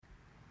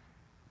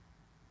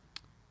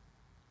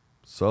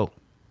So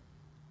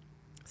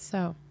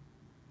So,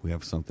 we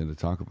have something to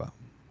talk about.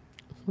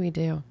 we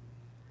do.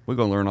 We're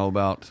going to learn all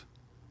about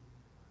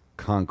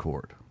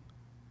Concorde.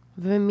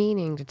 I've been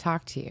meaning to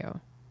talk to you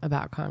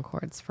about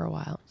Concords for a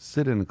while.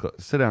 Sit down and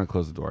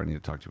close the door. I need to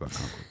talk to you about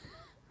Concorde.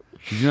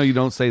 Did you know you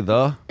don't say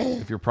the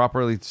if you're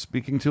properly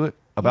speaking to it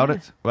about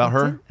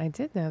her? I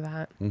did know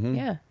that. Mm-hmm.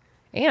 Yeah.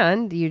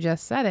 And you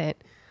just said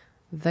it.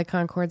 The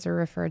Concords are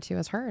referred to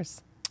as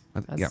hers.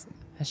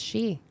 As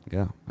she.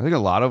 Yeah. I think a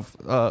lot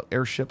of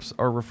airships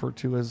are referred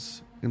to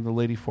as in the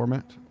lady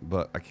format,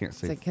 but I can't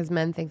say. Is it because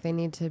men think they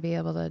need to be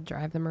able to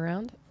drive them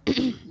around?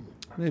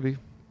 Maybe.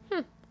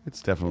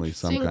 It's definitely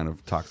some kind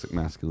of toxic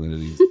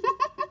masculinity.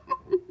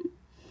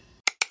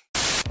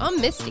 I'm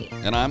Misty.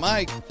 And I'm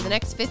Ike. For the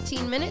next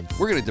 15 minutes,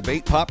 We're going to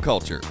debate pop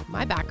culture.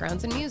 my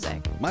background's in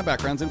music. My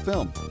background's in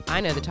film,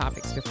 I know the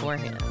topics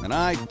beforehand. and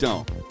I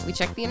don't. We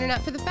check the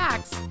internet for the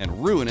facts,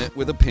 And ruin it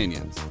with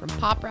opinions. from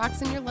pop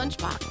rocks in your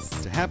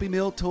lunchbox. To Happy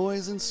Meal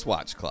toys and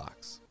Swatch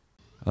clocks.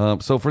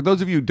 So for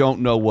those of you who don't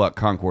know what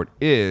Concorde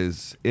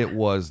is, it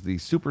was the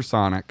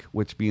supersonic,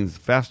 which means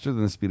faster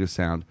than the speed of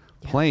sound,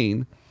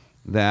 plane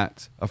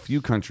that a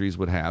few countries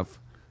would have.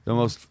 The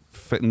most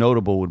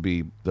notable would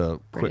be the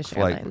quick British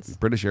flight, Airlines.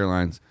 British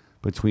Airlines,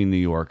 between New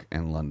York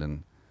and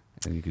London.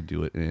 And you could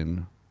do it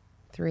in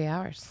 3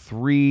 hours.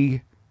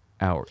 3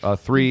 hours. A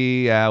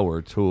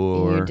 3-hour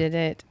tour. You did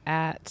it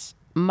at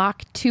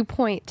Mach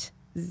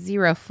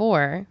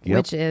 2.04, Yep.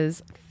 which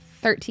is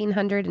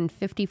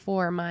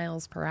 1,354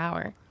 miles per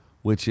hour.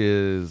 Which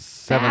is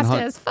Fast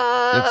 700. as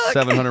fuck. It's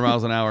 700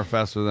 miles an hour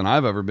faster than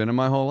I've ever been in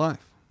my whole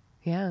life.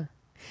 Yeah.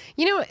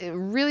 You know, a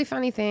really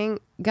funny thing,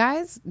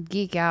 guys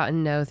geek out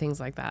and know things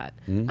like that.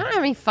 I don't have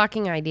any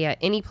fucking idea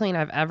any plane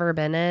I've ever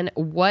been in,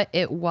 what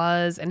it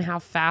was and how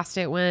fast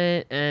it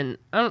went. And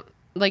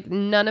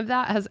none of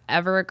that has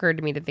ever occurred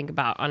to me to think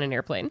about on an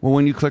airplane. Well,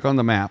 when you click on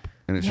the map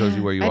and it shows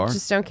you where you I are,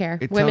 just don't care.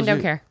 it Women tells don't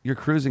you care. your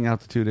cruising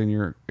altitude and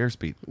your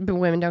airspeed. But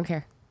women don't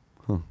care.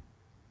 Well,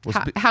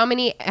 How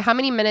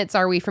many minutes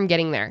are we from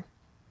getting there?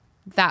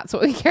 That's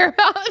what we care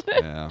about.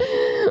 yeah.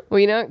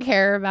 We don't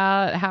care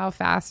about how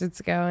fast it's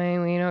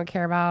going. We don't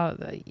care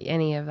about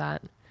any of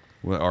that.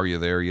 Well, are you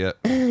there yet?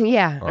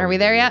 Yeah. Are we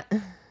there yet?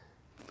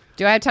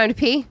 Do I have time to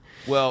pee?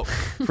 Well,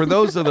 for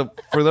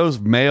those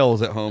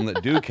males at home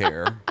that do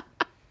care,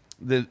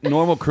 the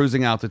normal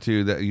cruising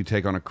altitude that you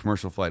take on a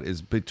commercial flight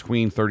is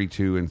between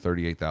 32 and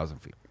 38,000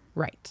 feet.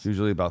 Right. It's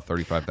usually about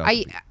 35,000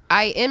 feet.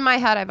 I in my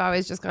head, I've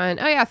always just gone,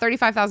 oh yeah,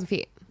 35,000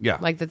 feet. Yeah.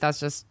 Like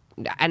that's just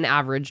an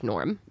average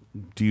norm.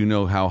 Do you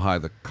know how high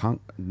do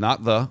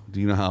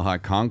you know how high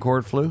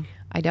Concorde flew?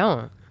 I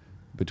don't.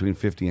 Between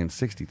 50 and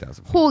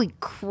 60,000 feet. Holy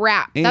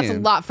crap. That's a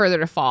And- lot further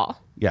to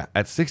fall. Yeah,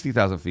 at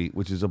 60,000 feet,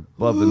 which is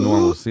above the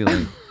normal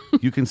ceiling,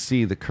 you can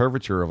see the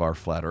curvature of our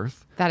flat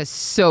Earth. That is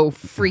so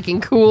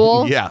freaking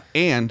cool. Yeah,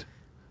 and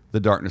the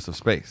darkness of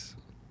space.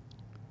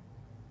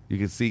 You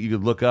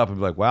could look up and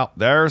be like, wow,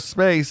 there's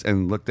space,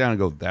 and look down and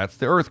go, that's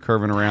the Earth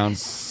curving around.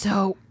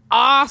 So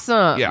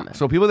awesome. Yeah,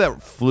 so people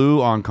that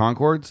flew on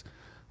Concords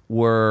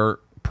were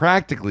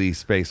practically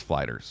space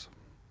flighters,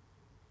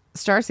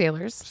 Star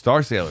sailors.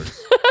 star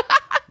sailors.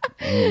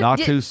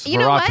 Natus You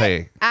know what?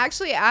 Verate.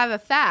 Actually, I have a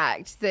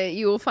fact that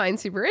you will find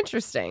super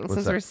interesting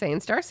since that? we're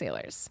saying star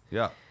sailors.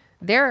 Yeah.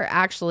 There are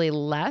actually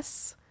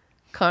less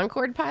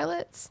Concorde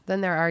pilots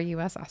than there are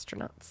U.S.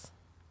 astronauts.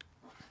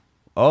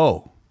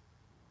 Oh.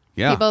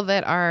 Yeah. People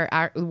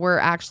that were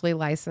actually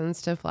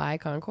licensed to fly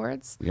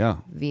Concords, Yeah.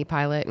 the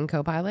pilot and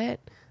co-pilot,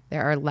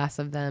 there are less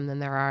of them than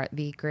there are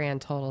the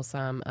grand total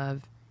sum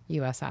of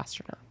U.S.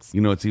 astronauts.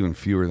 You know, it's even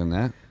fewer than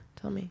that.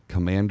 Tell me.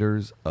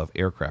 Commanders of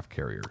aircraft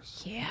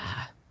carriers. Yeah.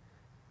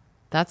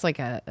 That's like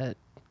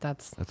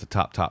that's That's a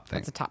top thing.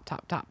 that's a top.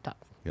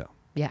 Yeah.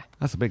 Yeah.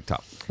 That's a big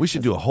top. We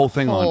should do a whole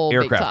thing Whole on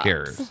big aircraft tops.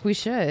 carriers. We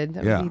should.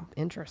 That Yeah. would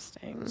be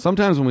interesting.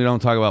 Sometimes when we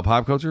don't talk about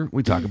pop culture,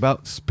 we talk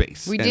about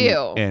space. We and,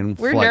 do. And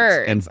we're flights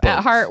nerds. and At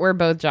boats. heart, we're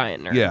both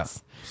giant nerds. Yeah.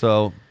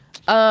 So,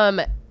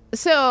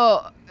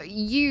 So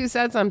you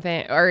said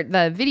something, or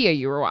the video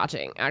you were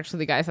watching, actually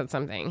the guy said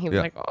something. He was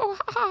Yeah. like, oh,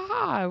 ha, ha,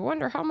 ha, I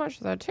wonder how much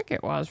the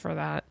ticket was for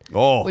that.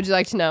 oh, Would you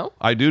like to know?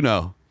 I do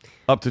know.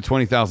 Up to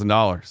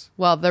 $20,000.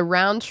 Well, the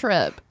round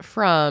trip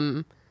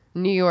from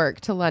New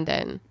York to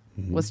London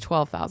Mm-hmm. was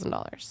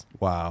 $12,000.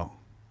 Wow.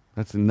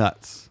 That's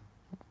nuts.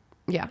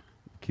 Yeah.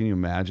 Can you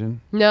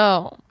imagine?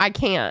 No, I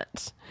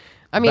can't.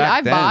 I mean, Back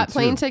I then, bought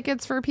plane too.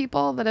 tickets for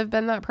people that have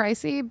been that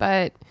pricey,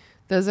 but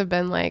those have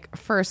been like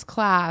first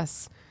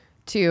class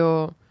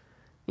to,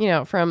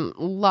 from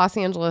Los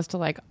Angeles to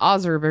like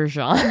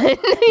Azerbaijan,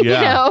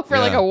 Yeah, for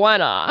like yeah. a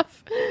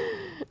one-off.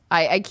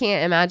 I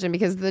can't imagine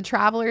because the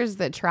travelers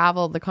that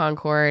traveled the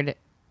Concorde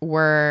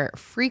were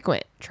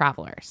frequent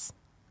travelers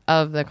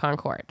of the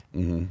Concorde.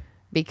 Mm-hmm.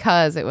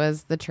 Because it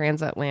was the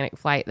transatlantic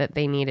flight that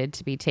they needed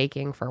to be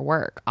taking for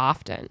work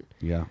often.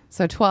 Yeah.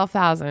 So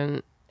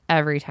 12,000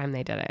 every time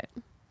they did it.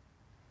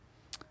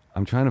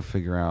 I'm trying to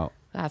figure out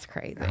That's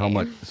crazy. how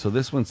much. So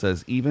this one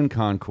says even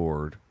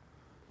Concorde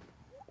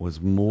was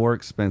more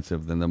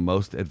expensive than the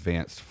most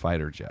advanced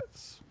fighter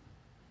jets.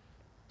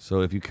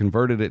 So if you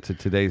converted it to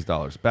today's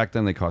dollars, back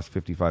then they cost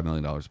 $55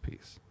 million a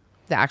piece.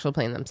 The actual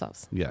plane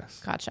themselves.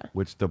 Yes. Gotcha.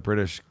 Which the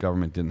British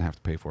government didn't have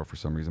to pay for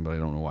some reason, but I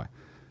don't know why.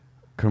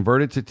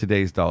 Converted to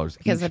today's dollars.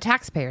 Because the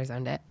taxpayers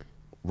owned it.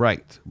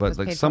 Right. But was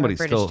like paid for somebody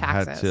British still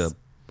had taxes. to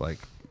like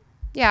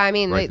Yeah, I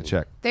mean, write the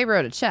check. they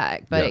wrote a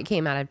check, but Yeah. it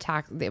came out of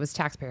tax. It was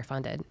taxpayer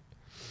funded.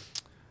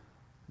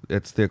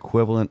 It's the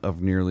equivalent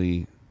of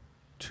nearly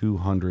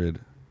 200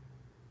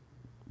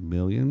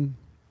 million.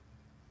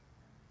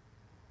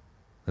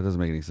 That doesn't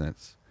make any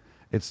sense.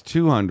 It's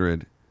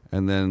 200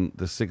 and then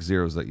the 6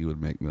 zeros that you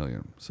would make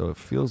million. So it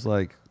feels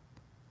like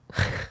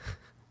I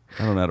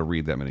don't know how to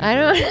read that many. I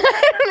don't, zeros.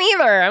 I don't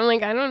either. I'm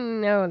like, I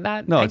don't know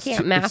that. No, I it's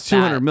can't math it's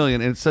 200 that.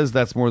 million, and it says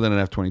that's more than an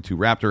F-22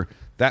 Raptor.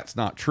 That's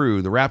not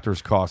true. The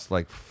Raptors cost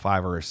like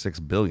 5 or 6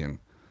 billion.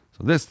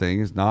 So this thing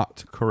is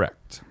not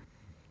correct.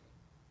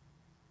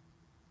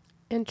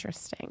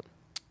 Interesting.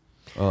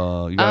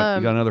 You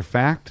got another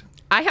fact?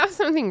 I have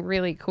something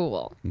really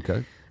cool.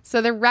 Okay.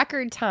 So the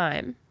record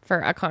time for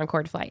a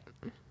Concorde flight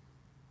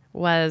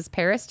was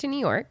Paris to New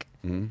York.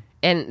 Mm-hmm.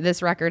 And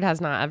this record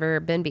has not ever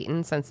been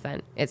beaten since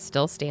then. It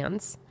still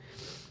stands.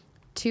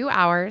 2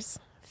 hours,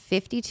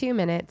 52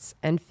 minutes,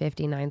 and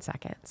 59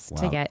 seconds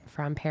to Wow. get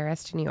from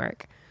Paris to New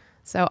York.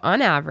 So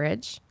on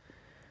average,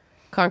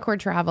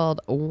 Concorde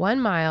traveled 1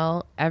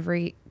 mile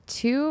every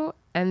 2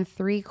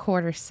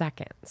 3/4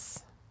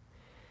 seconds.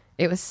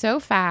 It was so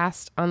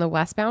fast on the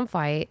westbound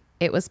flight,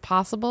 it was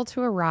possible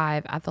to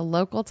arrive at the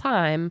local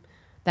time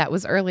that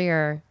was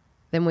earlier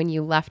than when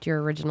you left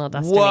your original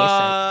destination.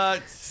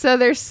 What? So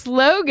their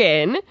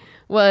slogan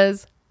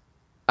was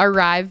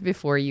arrive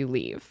before you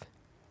leave.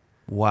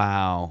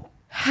 Wow.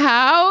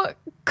 How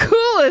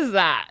cool is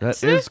that?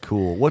 That is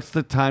cool. What's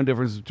the time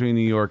difference between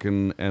New York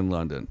and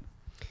London?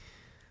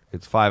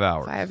 It's 5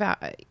 hours. 5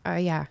 hours.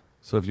 Yeah.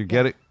 So if you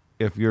get it,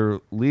 if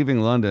you're leaving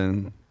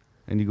London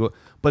and you go,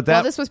 but that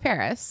Well, this was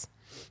Paris,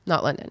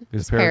 not London.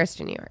 Is It's Paris- Paris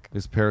to New York.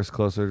 is Paris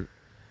closer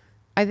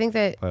I think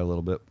that by a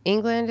little bit.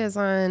 England is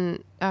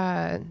on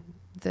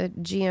the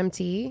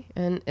GMT,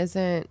 and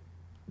isn't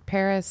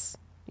Paris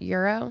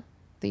Euro,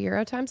 the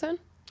Euro time zone?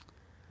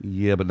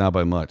 Yeah, but not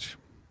by much.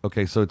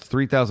 Okay, so it's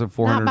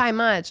 3,400. Not by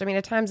much. I mean,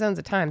 a time zone's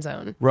a time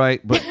zone. Right,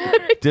 but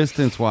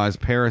distance-wise,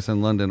 Paris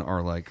and London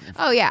are like.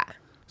 Oh, yeah.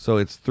 So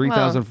it's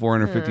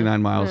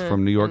 3,459 miles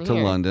from New York to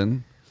here.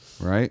 London,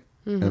 right?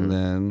 Mm-hmm. And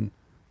then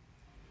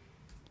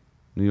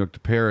New York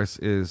to Paris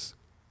is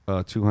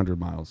 200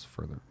 miles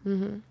further.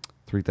 Mm-hmm.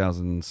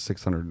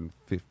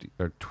 3,650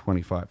 or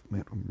 25.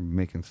 Man, I'm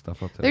making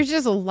stuff up today. There's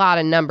just a lot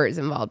of numbers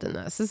involved in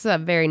this. This is a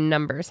very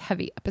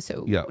numbers-heavy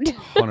episode. Yeah,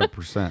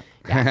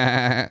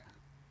 100%.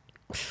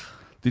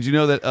 Did you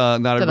know that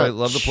not everybody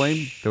loved the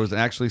plane? There was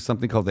actually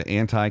something called the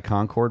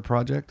Anti-Concorde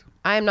Project.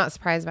 I am not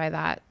surprised by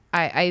that.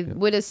 I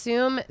would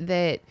assume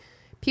that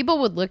people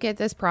would look at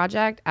this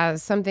project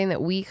as something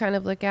that we kind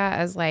of look at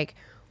as like,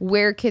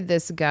 where could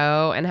this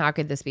go and how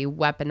could this be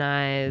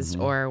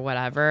weaponized or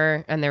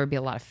whatever? And there would be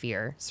a lot of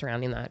fear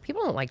surrounding that.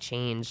 People don't like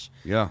change.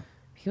 Yeah.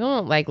 People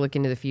don't like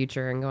looking to the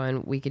future and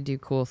going, we could do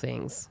cool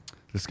things.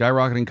 The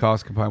skyrocketing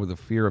costs combined with the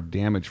fear of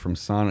damage from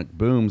sonic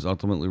booms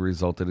ultimately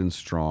resulted in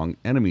strong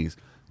enemies.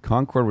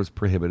 Concorde was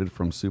prohibited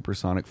from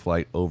supersonic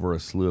flight over a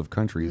slew of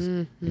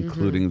countries,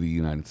 including the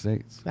United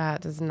States.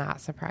 That does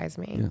not surprise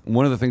me. Yeah.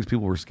 One of the things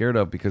people were scared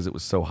of because it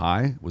was so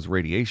high was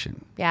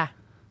radiation. Yeah.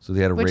 So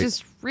they had a Which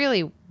is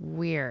really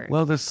weird.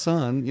 Well, the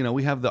sun,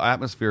 we have the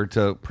atmosphere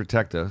to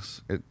protect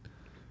us.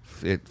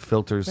 It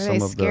filters Were some they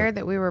of the. scared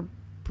that we were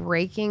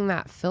breaking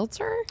that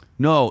filter?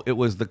 No, it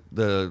was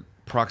the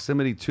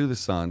proximity to the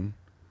sun.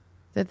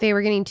 That they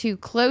were getting too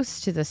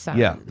close to the sun.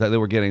 Yeah, that they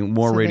were getting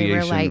more So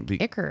radiation. they were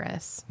like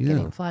Icarus,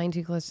 flying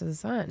too close to the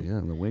sun. Yeah,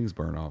 and the wings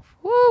burn off.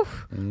 Woo!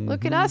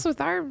 Look at us with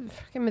our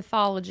fucking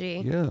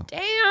mythology. Yeah.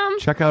 Damn.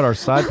 Check out our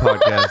side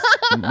podcast,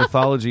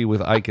 Mythology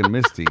with Ike and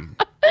Misty.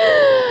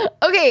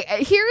 Okay,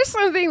 here's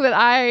something that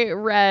I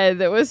read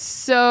that was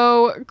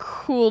so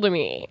cool to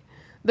me.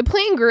 The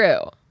plane grew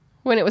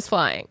when it was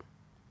flying.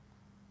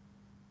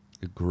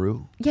 It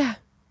grew. Yeah.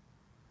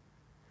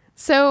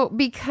 So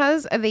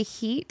because of the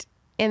heat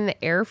in the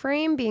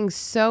airframe being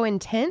so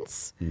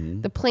intense,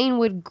 the plane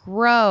would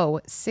grow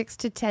 6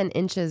 to 10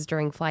 inches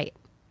during flight.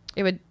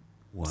 It would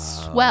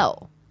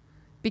swell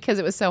because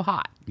it was so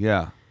hot.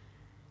 Yeah.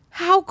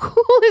 How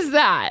cool is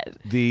that?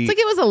 It's like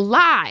it was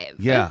alive.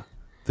 Yeah.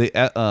 The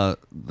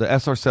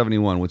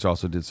SR-71, which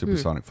also did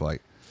supersonic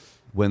flight,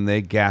 when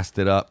they gassed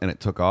it up and it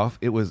took off,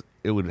 it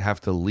would have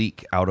to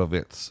leak out of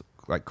its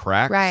like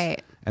cracks.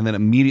 Right. And then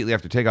immediately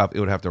after takeoff, it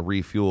would have to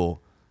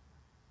refuel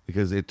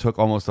because it took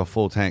almost a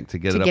full tank to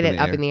get it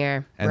up in the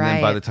air. And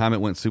then by Right. the time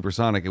it went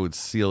supersonic, it would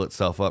seal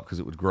itself up because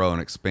it would grow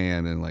and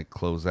expand and like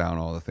close down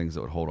all the things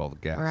that would hold all the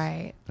gas.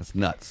 Right. That's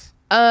nuts.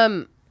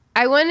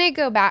 I want to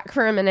go back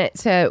for a minute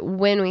to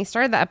when we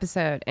started the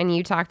episode and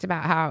you talked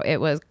about how it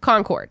was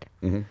Concorde.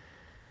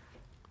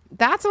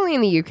 That's only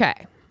in the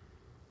UK.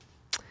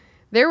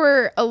 There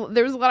was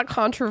a lot of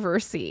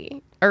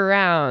controversy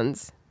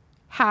around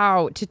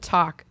how to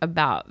talk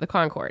about the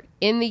Concorde.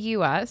 In the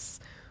US,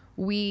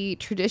 we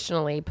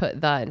traditionally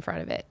put the in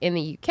front of it. In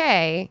the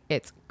UK,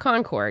 it's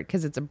Concorde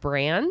because it's a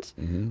brand.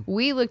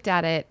 We looked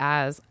at it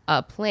as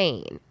a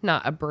plane,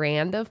 not a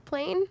brand of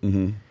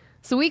plane.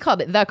 So we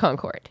called it the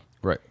Concorde.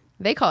 Right.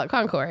 They call it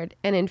Concorde.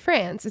 And in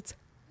France, it's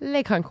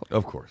Le Concorde.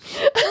 Of course.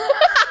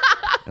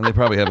 And they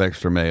probably have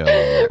extra mayo. On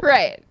it.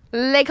 Right.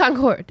 Le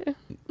Concorde,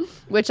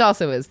 which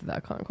also is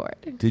the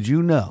Concorde. Did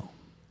you know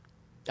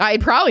I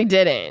probably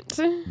didn't.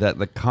 that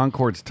the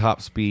Concorde's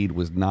top speed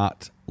was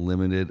not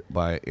limited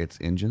by its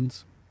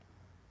engines?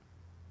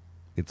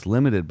 It's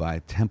limited by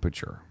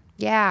temperature.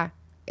 Yeah.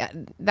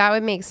 That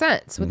would make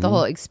sense with the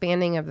whole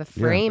expanding of the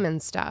frame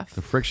and stuff.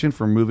 The friction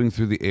from moving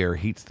through the air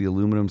heats the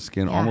aluminum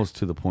skin almost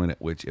to the point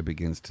at which it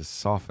begins to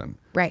soften.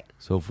 Right.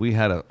 So if we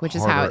had Which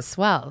is how it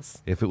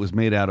swells. If it was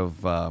made out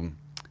of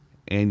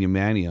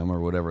anumanium or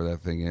whatever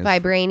that thing is.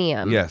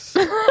 Vibranium. Yes.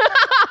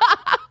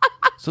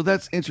 So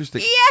that's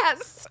interesting.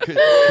 Yes. Because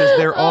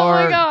there Oh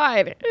are my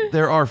God.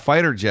 there are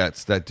fighter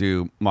jets that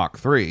do Mach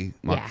 3,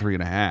 Mach Yeah.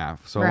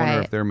 3.5. So I wonder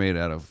Right. if they're made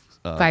out of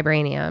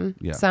Vibranium.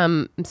 yeah.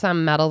 Some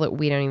metal that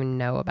we don't even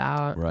know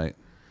about. right.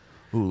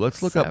 Ooh,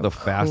 let's look So up the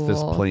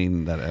fastest cool.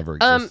 plane that ever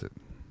existed.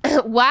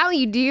 While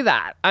you do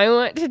that, I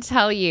want to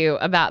tell you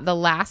about the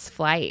last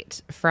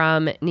flight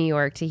from New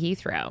York to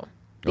Heathrow.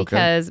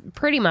 Because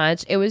pretty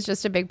much it was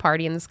just a big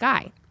party in the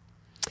sky.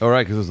 All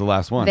right, because it was the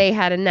last one. They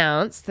had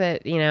announced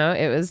that,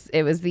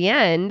 it was the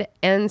end.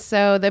 And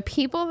so the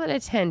people that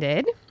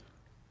attended,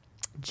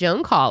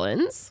 Joan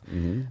Collins,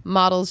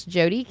 models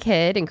Jodie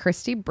Kidd and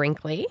Christy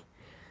Brinkley,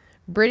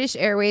 British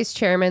Airways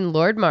chairman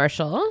Lord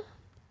Marshall,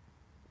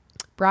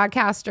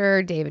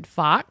 broadcaster David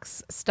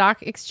Fox,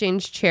 Stock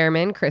Exchange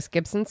chairman Chris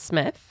Gibson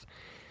Smith.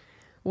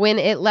 When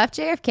it left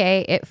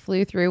JFK, it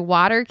flew through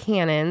water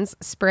cannons,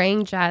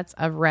 spraying jets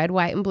of red,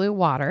 white, and blue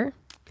water.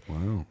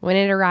 Wow. When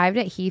it arrived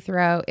at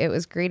Heathrow, it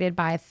was greeted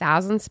by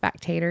 1,000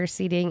 spectators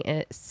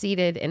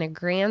seated in a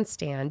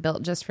grandstand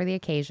built just for the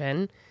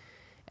occasion.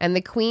 And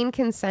the Queen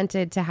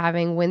consented to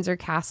having Windsor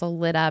Castle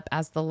lit up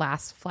as the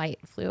last flight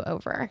flew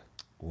over.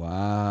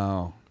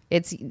 Wow.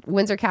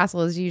 Windsor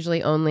Castle is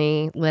usually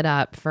only lit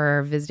up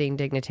for visiting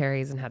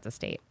dignitaries and heads of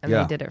state. And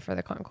Yeah. they did it for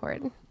the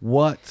Concorde.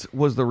 What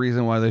was the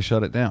reason why they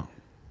shut it down?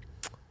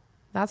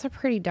 That's a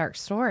pretty dark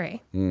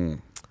story.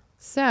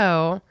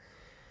 So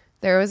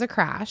there was a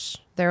crash.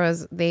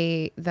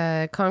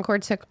 The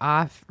Concorde took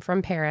off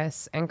from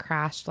Paris and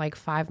crashed like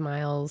 5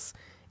 miles.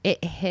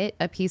 It hit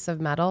a piece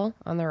of metal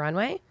on the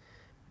runway,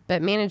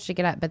 but managed to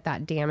get up, but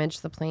that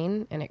damaged the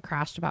plane and it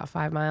crashed about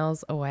 5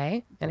 miles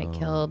away and it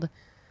killed,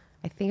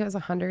 I think it was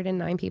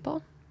 109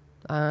 people.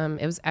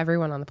 It was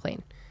everyone on the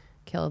plane.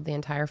 Killed the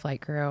entire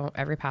flight crew,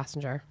 every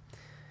passenger.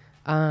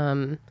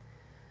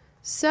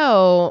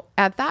 So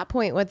at that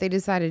point, what they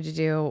decided to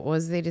do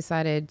was they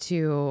decided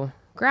to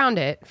ground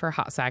it for a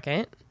hot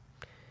second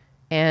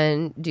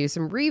and do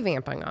some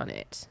revamping on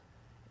it.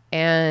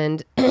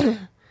 And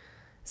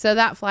so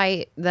that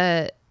flight,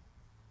 the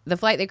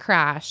flight that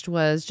crashed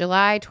was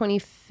July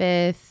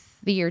 25th,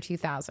 the year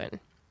 2000.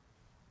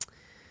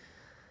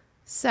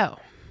 So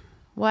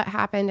what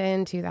happened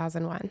in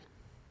 2001?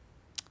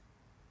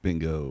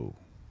 Bingo.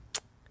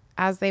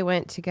 As they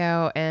went to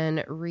go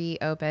and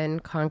reopen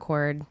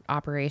Concorde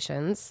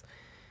operations,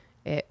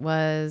 it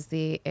was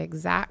the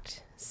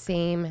exact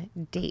same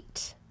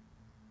date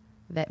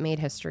that made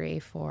history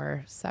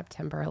for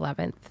September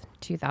 11th,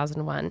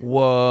 2001,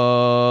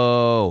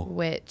 Whoa.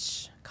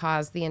 which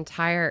caused the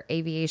entire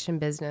aviation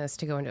business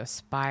to go into a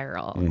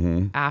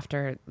spiral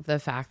after the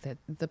fact that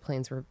the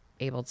planes were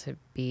able to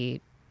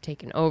be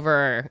taken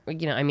over.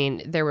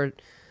 There were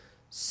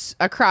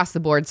across the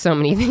board so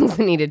many things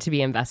that needed to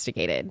be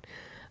investigated.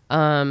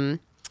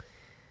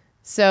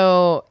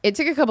 So it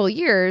took a couple of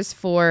years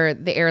for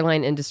the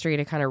airline industry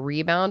to kind of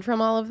rebound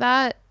from all of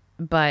that,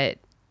 but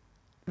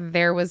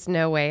there was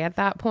no way at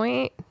that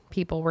point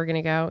people were going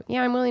to go,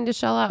 yeah, I'm willing to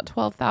shell out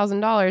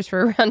 $12,000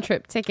 for a round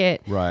trip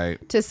ticket Right.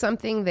 to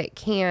something that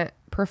can't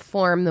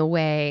perform the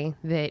way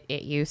that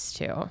it used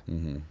to.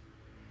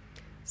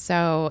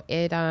 So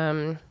it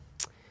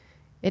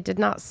did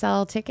not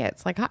sell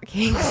tickets like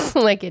hotcakes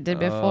like it did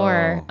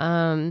before.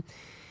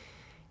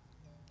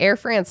 Air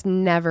France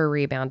never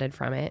rebounded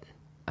from it.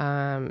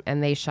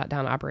 And they shut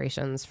down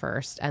operations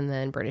first, and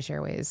then British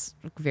Airways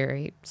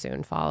very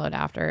soon followed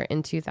after.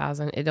 In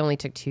 2000, it only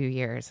took 2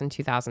 years. In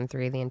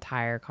 2003, the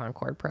entire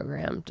Concorde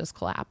program just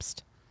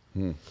collapsed.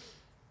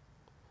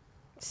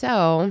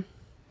 So,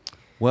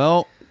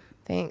 Well,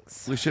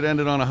 thanks. we should end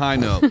it on a high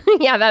note.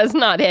 Yeah, that is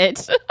not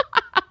it.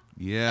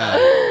 Yeah.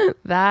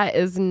 That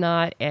is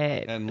not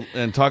it.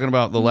 And talking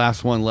about the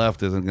last one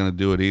left isn't going to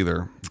do it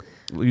either.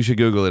 You should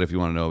Google it if you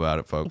want to know about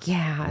it, folks.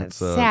 Yeah, it's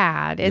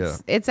sad.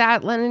 It's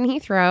at London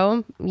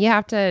Heathrow. You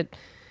have to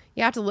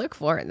look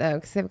for it though,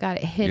 because they've got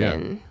it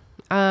hidden.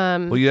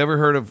 Well, you ever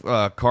heard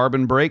of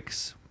carbon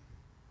brakes?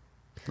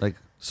 Like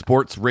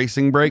sports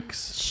racing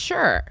brakes?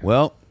 Sure.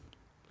 Well,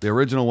 the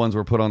original ones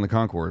were put on the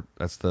Concorde.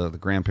 That's the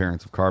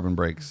grandparents of carbon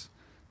brakes.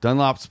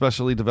 Dunlop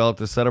specially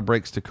developed a set of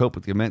brakes to cope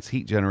with the immense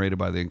heat generated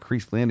by the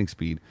increased landing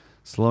speed,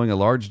 slowing a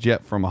large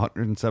jet from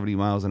 170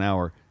 miles an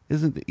hour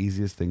isn't the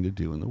easiest thing to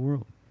do in the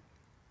world.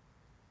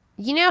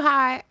 You know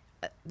how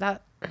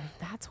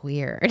that's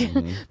weird,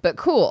 but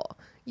cool.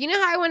 You know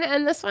how I want to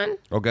end this one?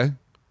 Okay.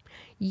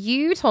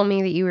 You told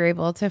me that you were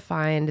able to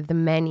find the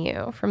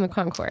menu from the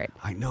Concorde.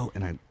 I know,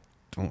 and I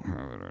don't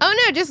have it.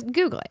 Oh, no, just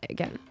Google it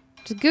again.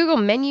 Just Google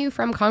menu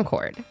from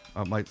Concorde.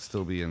 It might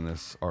still be in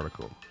this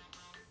article.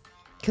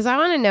 Because I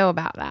want to know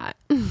about that.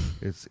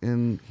 It's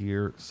in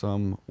here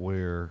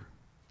somewhere.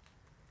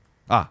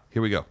 Ah,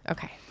 here we go.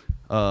 Okay.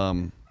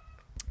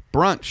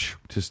 Brunch.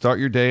 To start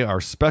your day, our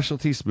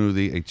specialty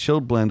smoothie, a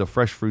chilled blend of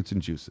fresh fruits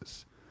and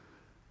juices.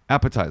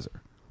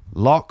 Appetizer.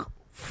 Loch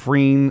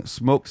Freen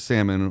smoked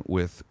salmon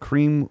with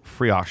cream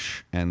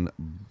frioche and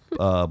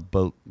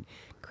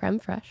Creme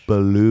fraiche.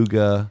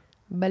 beluga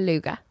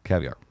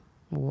caviar.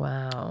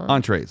 Wow.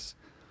 Entrees.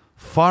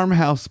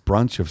 Farmhouse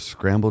brunch of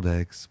scrambled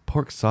eggs,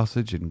 pork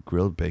sausage and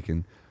grilled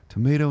bacon,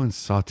 tomato and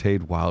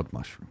sautéed wild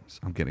mushrooms.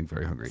 I'm getting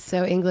very hungry.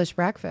 So English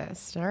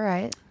breakfast. All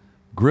right.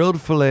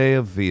 Grilled filet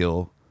of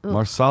veal,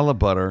 marsala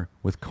butter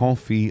with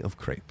confit of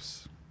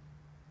crepes.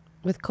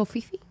 With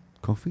kofifi?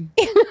 Confit?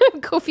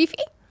 Kofifi?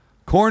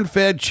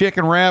 Corn-fed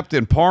chicken wrapped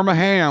in Parma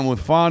ham with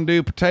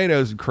fondue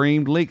potatoes and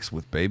creamed leeks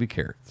with baby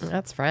carrots.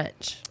 That's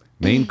French.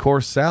 Main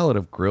course salad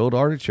of grilled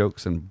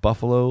artichokes and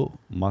buffalo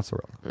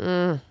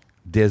mozzarella.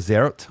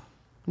 Dessert.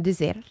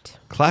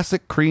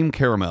 Classic cream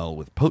caramel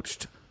with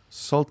poached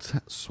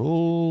sultanas.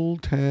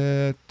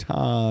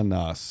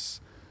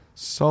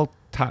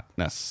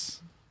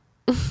 Saltiness.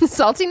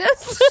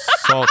 Saltiness?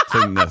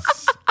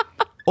 Saltiness.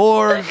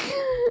 Or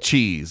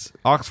cheese.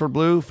 Oxford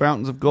Blue,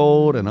 Fountains of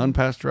Gold, and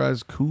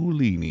unpasteurized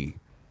Coolini.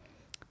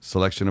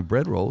 Selection of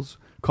bread rolls,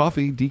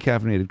 coffee,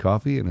 decaffeinated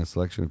coffee, and a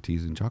selection of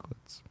teas and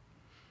chocolates.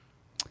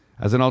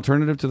 As an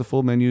alternative to the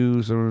full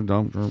menu,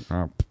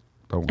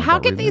 How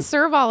could they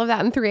serve all of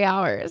that in 3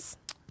 hours?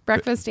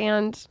 Breakfast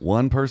and...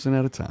 One person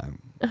at a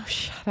time. Oh,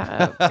 shut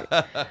up.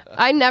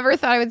 I never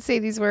thought I would say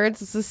these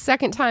words. It's the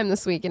second time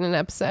this week in an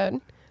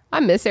episode. I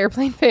miss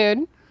airplane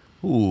food.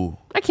 Ooh.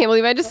 I can't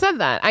believe I just said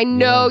that. I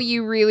know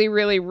you really,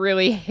 really,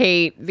 really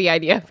hate the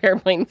idea of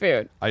airplane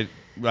food. I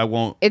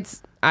won't.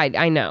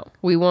 I know.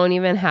 We won't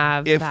even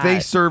have If that.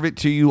 they serve it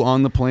to you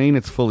on the plane,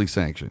 it's fully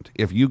sanctioned.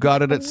 If you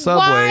got it at Subway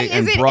Why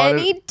and is it brought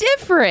any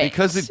different?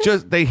 because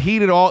they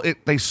heat it all.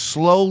 They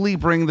slowly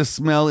bring the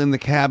smell in the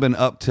cabin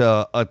up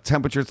to a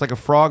temperature. It's like a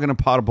frog in a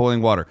pot of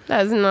boiling water.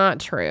 That's not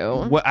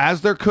true. Well,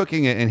 as they're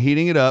cooking it and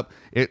heating it up,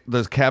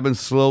 the cabin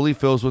slowly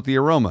fills with the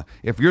aroma.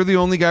 If you're the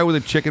only guy with a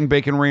chicken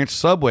bacon ranch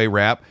Subway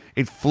wrap,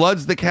 it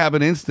floods the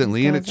cabin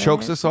instantly and it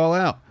chokes us all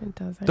out. It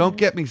doesn't. Don't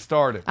get me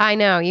started. I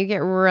know. You get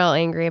real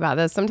angry about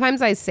this.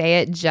 Sometimes I say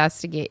it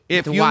just to get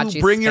If to you watch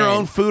you bring your spin.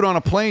 own food on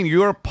a plane,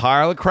 you're a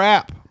pile of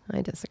crap.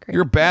 I disagree.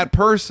 You're a bad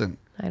person.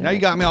 I don't Now you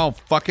got me all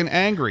fucking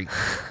angry.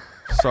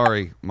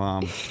 Sorry,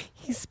 Mom.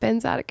 He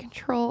spins out of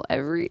control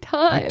every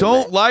time. I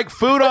don't like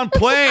food on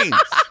planes.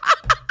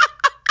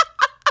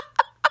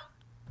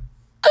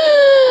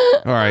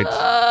 All right.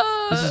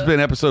 This has been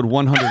episode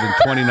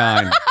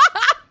 129.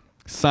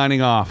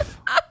 Signing off.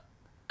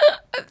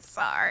 I'm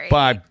sorry.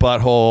 Bye,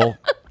 butthole.